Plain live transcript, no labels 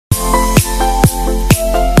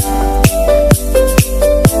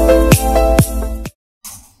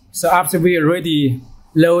So after we already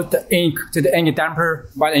load the ink to the ink damper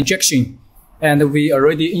by injection, and we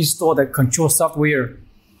already installed the control software,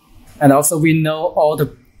 and also we know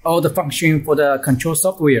all the function for the control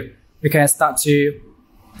software, we can start to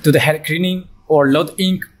do the head cleaning or load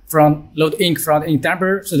ink from the ink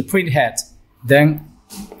damper to the print head. Then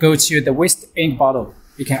go to the waste ink bottle.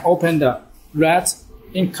 We can open the red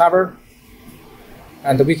ink cover,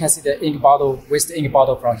 and we can see the ink bottle, waste ink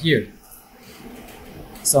bottle from here.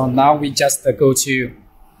 So now we just go to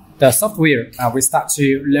the software and we start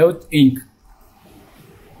to load ink.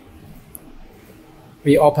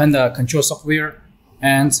 We open the control software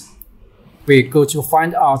and we go to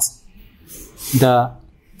find out the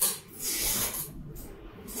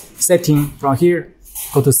setting from here.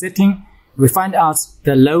 Go to setting. We find out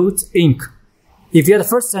the load ink. If you're the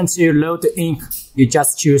first time to load the ink, you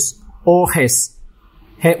just choose all heads,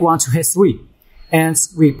 head 1 to head 3, and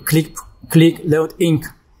we click load ink.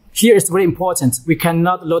 Here is very important. We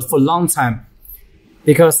cannot load for a long time,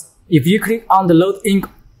 because if you click on the load ink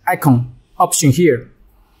icon option here,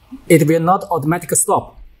 it will not automatically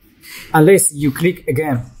stop unless you click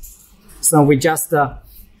again. So we just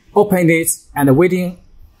open it and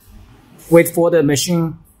wait for the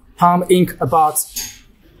machine pump ink about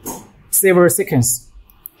several seconds.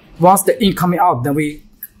 Once the ink coming out, then we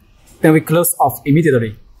close off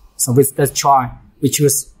immediately. So let's try. We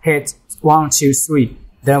choose head 1, 2, 3.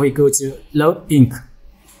 Then we go to load ink.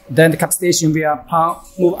 Then the cap station will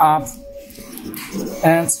move up,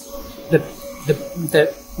 and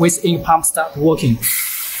the waste ink pump start working.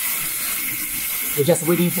 We're just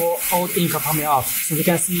waiting for all the ink coming out. So we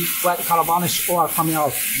can see white color varnish all coming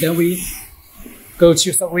out. Then we go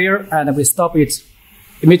to software and we stop it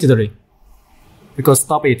immediately.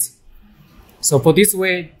 Stop it. So for this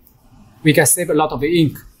way, we can save a lot of the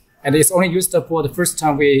ink, and it's only used for the first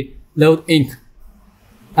time we load ink.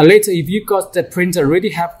 And later, if you got the printer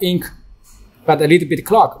already have ink, but a little bit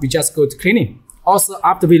clog, we just go to cleaning. Also,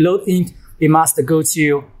 after we load ink, we must go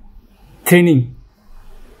to cleaning.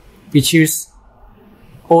 We choose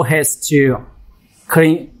all heads to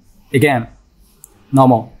clean again,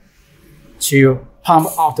 normal, to pump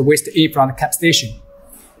out the waste ink from the cap station.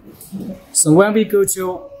 So when we go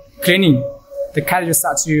to cleaning, the cartridge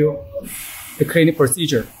starts to the cleaning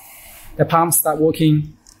procedure. The pump starts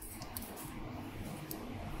working.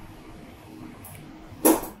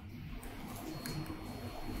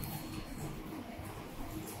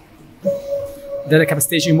 Then the cap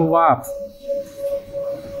station move up.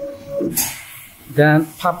 Then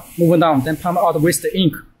pump move down. Then pump out the waste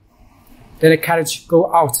ink. Then the cartridge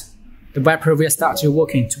go out. The wiper will start to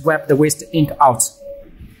working to wipe the waste ink out.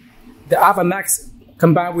 The Alpha Max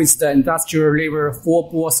combined with the industrial lever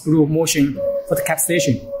 4-bore screw motion for the cap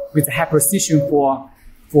station with the high precision for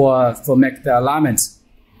make the alignment.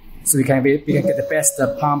 So we can get the best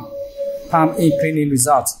pump ink cleaning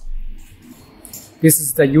result. This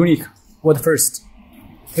is the unique world first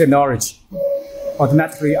technology.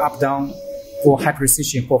 Automatically up down for high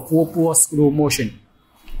precision for 4-bore screw motion.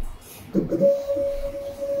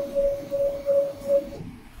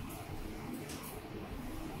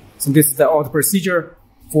 So this is all the procedure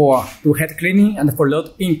for do head cleaning and for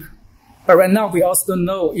load ink. But right now we also don't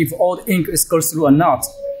know if all the ink is goes through or not.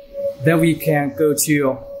 Then we can go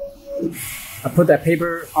to put that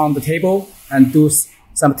paper on the table and do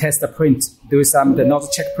some test print. Do the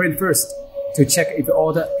nozzle check print first to check if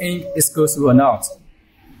all the ink is goes through or not.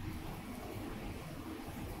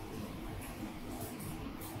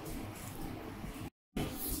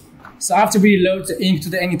 So after we load the ink to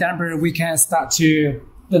the ink damper, we can start to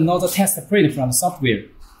the nozzle test print from the software.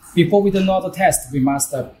 Before we do nozzle test, we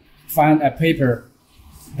must find a paper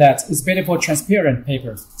that is better for transparent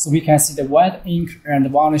paper, so we can see the white ink and the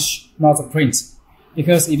varnish nozzle print.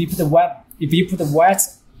 Because if you put the white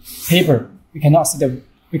paper, we cannot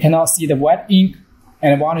see the white ink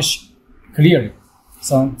and varnish clearly.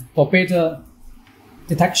 So for better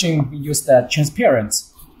detection, we use the transparent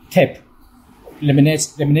tape,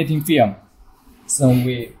 laminating film. So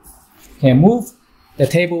we can move the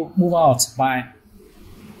table move out by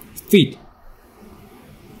feet.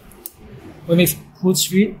 When we push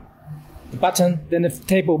the button, then the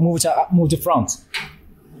table moves to front.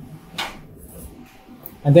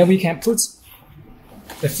 And then we can put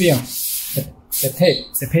the film, the tape,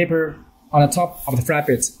 the paper on the top of the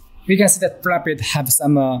flatbed. We can see that flatbed have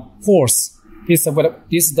some holes. This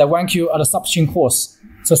is the vacuum or the suction hose.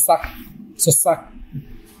 So suck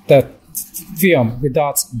the film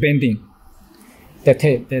without bending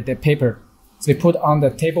the paper. So we put on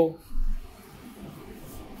the table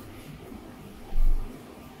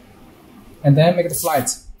and then make the flight.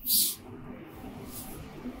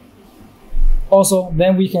 Also,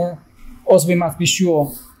 we must be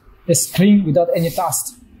sure it's clean without any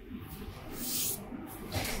dust.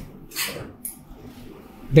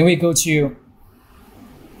 Then we go to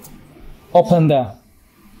open the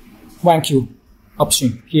vacuum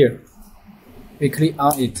option here. We click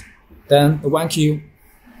on it. Then the vacuum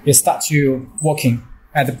will start to working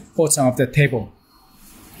at the bottom of the table.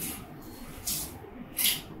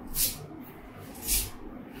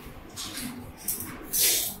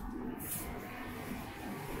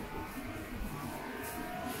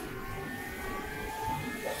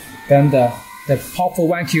 Then the powerful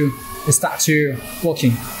vacuum will start to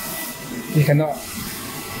working.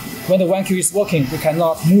 When the vacuum is working, we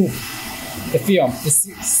cannot move the film. It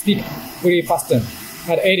sticks really faster.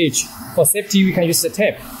 At the edge, for safety, we can use the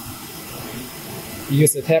tape. We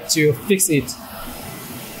use the tape to fix it.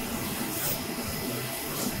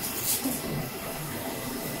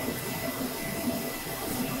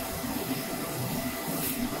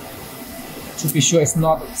 To be sure it's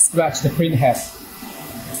not scratch the print head.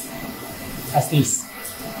 As this.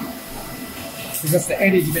 Because the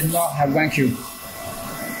edge will not have vacuum.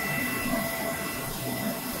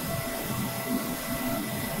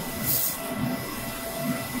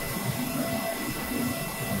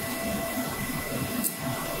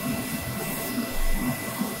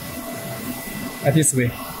 Like this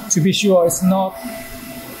way. To be sure it's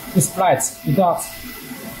flat without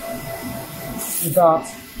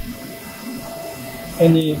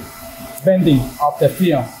any bending of the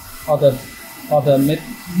film or the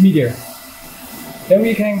media. Then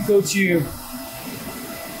we can go to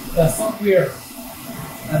the software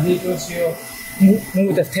and we go to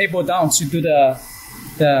move the table down to do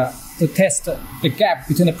to test the gap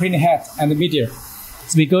between the printing head and the media.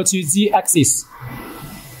 So we go to Z-axis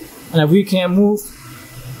and we can move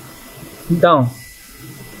down.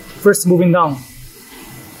 First moving down.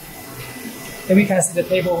 Then we can see the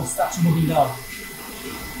table start to moving down.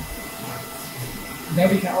 Then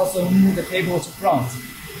we can also move the table to front,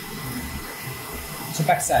 to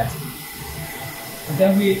back side. And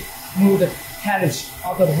then we move the carriage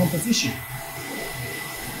out of the home position.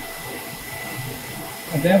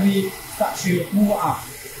 And then we start to move up.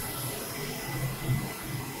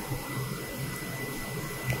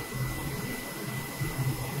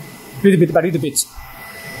 Little bit by little bit.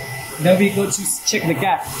 Then we go to check the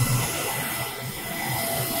gap.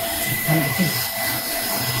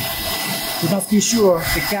 We must be sure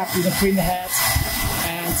the gap between the print head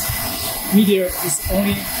and media is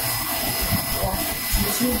only 1 to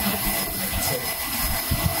 2 millimeters.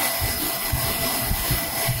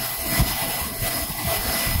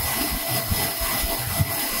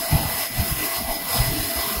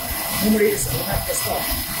 Normally it's automatic stop.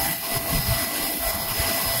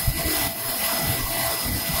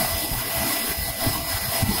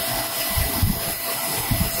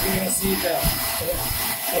 So you can see the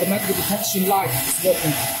automatic detection light is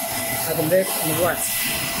working at the left and the right.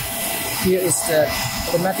 Here is the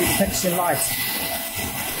automatic detection light.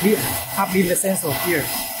 We have in the sensor here.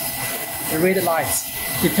 The red light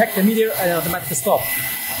detect the media and automatic stop.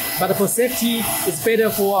 But for safety, it's better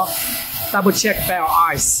for double check by our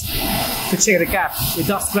eyes to check the gap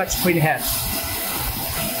without scratch print head.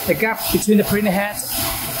 The gap between the print head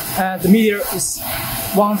and the media is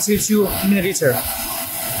 1 to 2 milliliters.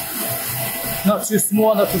 Not too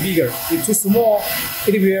small, not too bigger. If too small,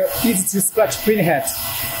 it will easy to scratch print head.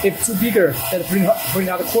 If too bigger, then the print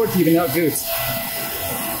out quality will not good.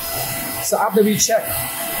 So after we check,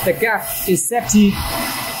 the gap is safety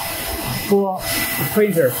for the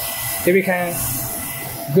printer. Then we can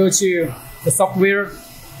go to the software.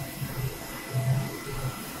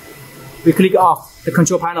 We click off the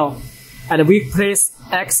control panel and we press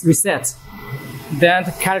X reset. Then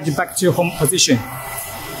carry it back to home position.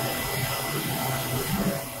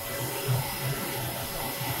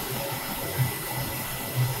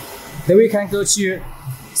 Then we can go to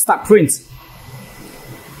start print.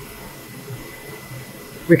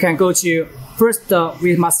 We can go to first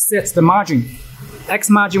we must set the margin. X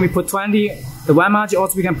margin we put 20, the Y margin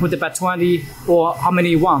also we can put it by 20 or how many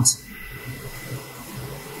you want.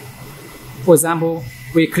 For example,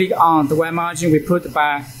 we click on the Y margin, we put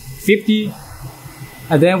by 50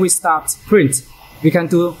 and then we start print. We can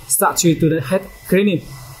start to do the head cleaning,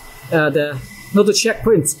 the nozzle check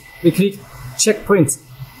print. We click check print.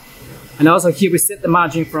 And also here we set the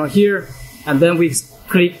margin from here and then we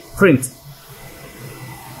click print.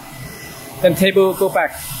 Then table go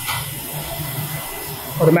back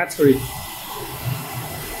automatically.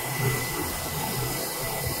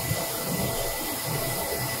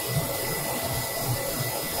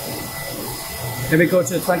 Then we go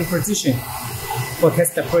to 20 position for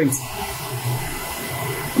test the print.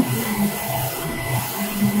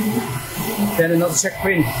 Then another check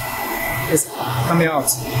print is coming out.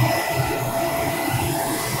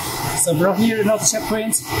 So from here, another check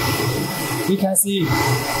print, we can see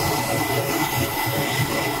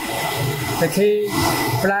the K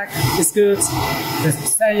black is good, the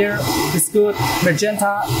cyan is good,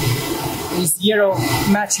 magenta is yellow,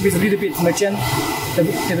 match with a little bit magenta.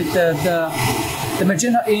 The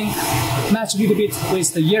magenta ink match a little bit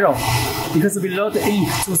with the yellow because we load the ink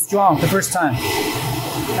too strong the first time.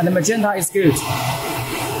 And the magenta is good.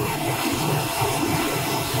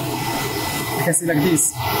 You can see like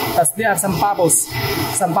this. But still have some bubbles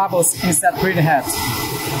inside printing head.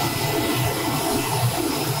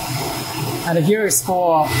 And here is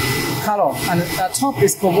for color, and the top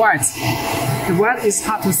is for white. The white is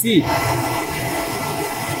hard to see.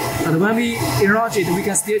 But when we enlarge it, we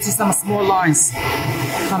can still see some small lines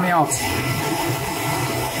coming out.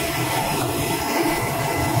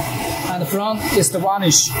 And the front is the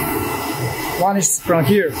varnish. Varnish from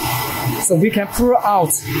here. So we can pour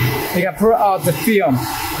out the film,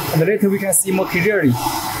 and later we can see more clearly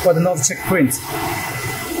for the Nozzle check print.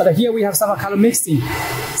 But here we have some color mixing,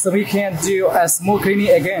 so we can do a small cleaning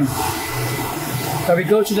again. So we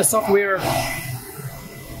go to the software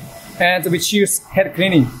and we choose head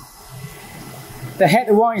cleaning. The head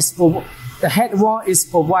one is for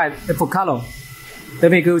white, for color.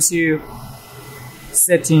 Then we go to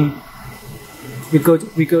setting. We go to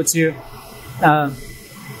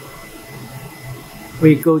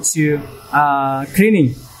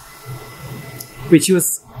cleaning. We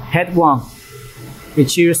choose head one. We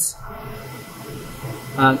choose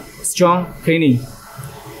strong cleaning.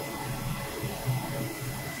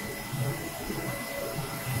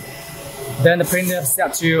 Then the printer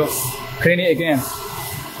start to clean it again.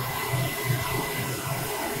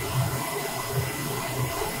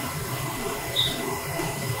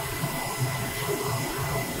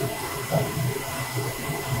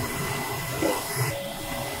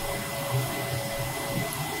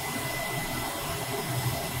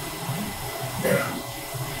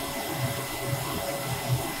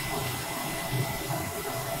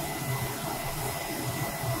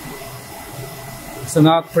 So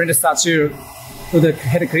now printer starts to do the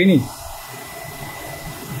head cleaning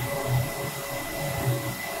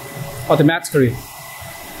automatically.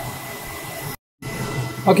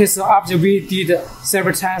 Okay, so after we did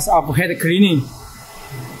several times of head cleaning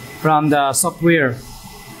from the software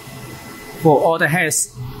for all the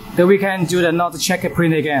heads, then we can do the Nozzle check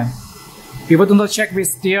print again. If we do not check, we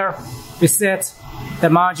still reset the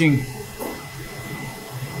margin,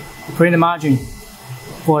 print the margin.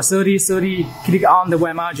 For 30, click on the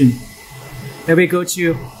white margin. Then we go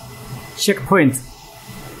to check print.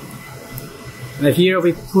 And here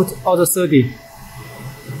we put auto 30.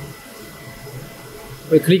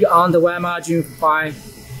 We click on the white margin by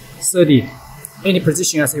 30. Any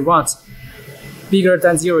position as you want. Bigger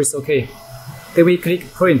than 0 is okay. Then we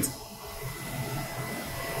click print.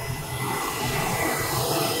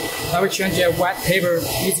 Now we change a white paper,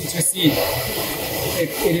 easy to see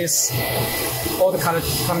if it is all the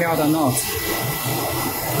colors coming out or not.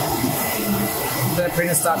 The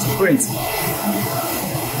printer starts to print.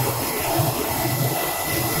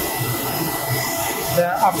 Then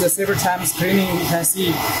after several times cleaning, you can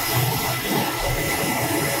see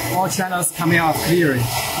all channels coming out clearly.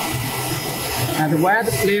 And the white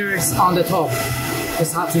layer is on the top.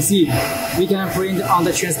 It's hard to see. We can print on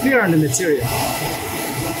the transparent material.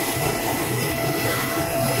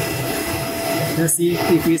 Let's see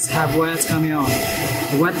if it have white coming out.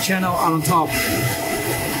 The white channel on top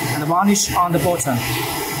and the varnish on the bottom.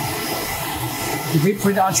 If we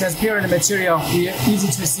print on transparent material, it's easy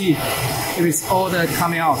to see if it's all the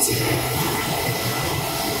coming out.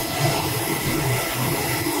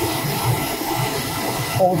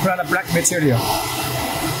 Or print a black material.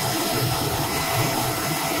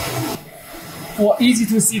 For easy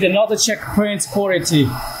to see the Nozzle check print quality,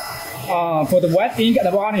 for the white ink and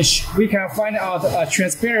the varnish, we can find out a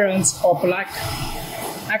transparent or black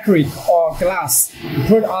acrylic or glass.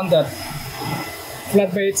 Put on the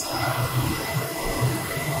flat bed,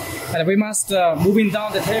 and we must moving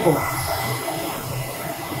down the table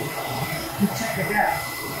to check the gap.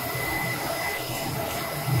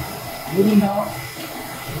 Moving down,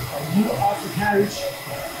 move out the carriage,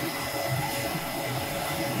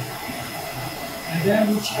 and then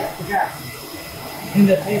we check the gap in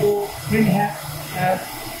the table, print head, and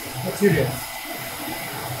material.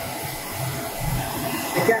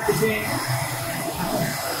 The gap between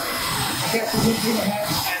print head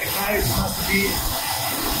and the carriage must be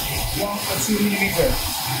 1 or 2 millimeters,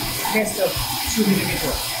 less than 2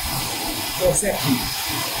 millimeters for safety.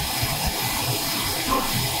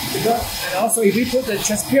 And also, if we put the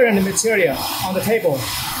transparent material on the table,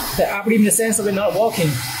 the upper limit sensor will not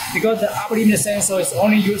working because the upper limit sensor is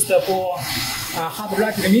only used for hard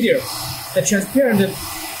reactive media. The transparent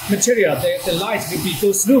material, the light will be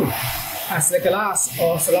go through as the glass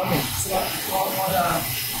or ceramic or the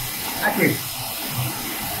acrylic.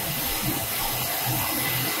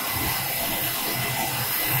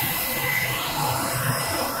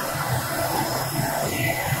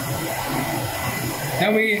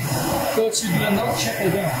 Then we go to the nozzle check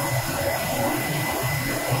again.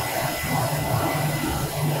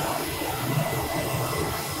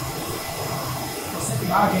 Set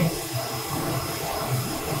marking.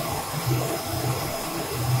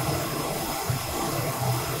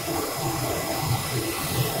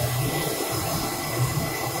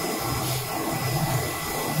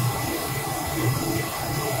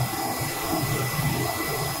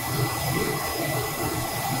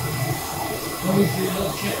 We do a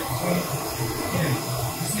little check. Yeah.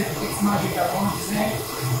 Set the fixed margin at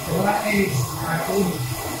 1%. The right edge at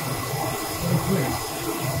 43.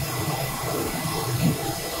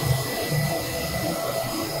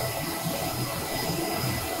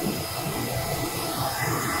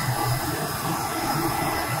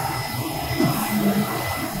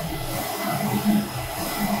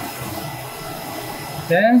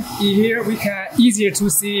 Then in here we can easier to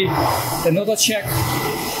see the nozzle check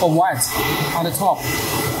of white on the top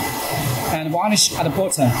and varnish at the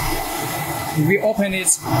bottom. If we open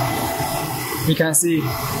it, we can see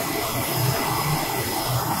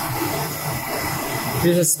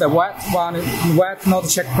this is the white nozzle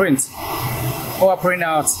check print or print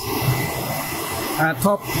out. And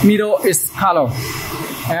top middle is color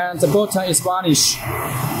and the bottom is varnish.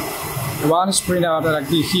 The varnish print out like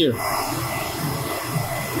this here.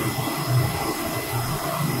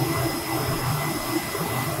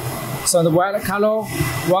 So the white color,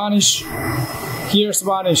 varnish, here's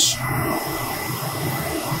varnish.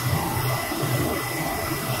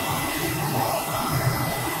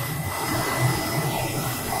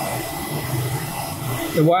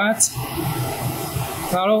 The white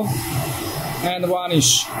color and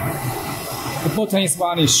varnish. The bottom is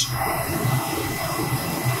varnish.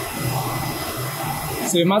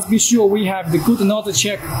 So you must be sure we have the good nozzle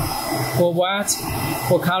check for white,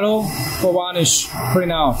 for color, for varnish,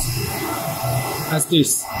 print out. As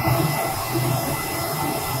this.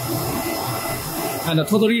 And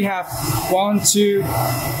totally have 8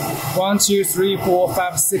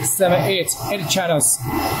 channels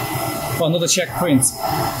for another check print.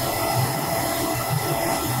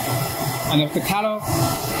 And the color,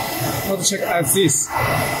 another check as this.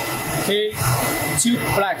 Okay, 2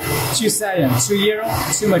 black, 2 cyan, 2 yellow,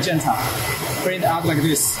 2 magenta. Print out like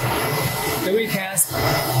this. Then we can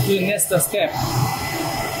do the next step.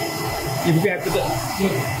 If we have to do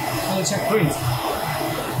another check print.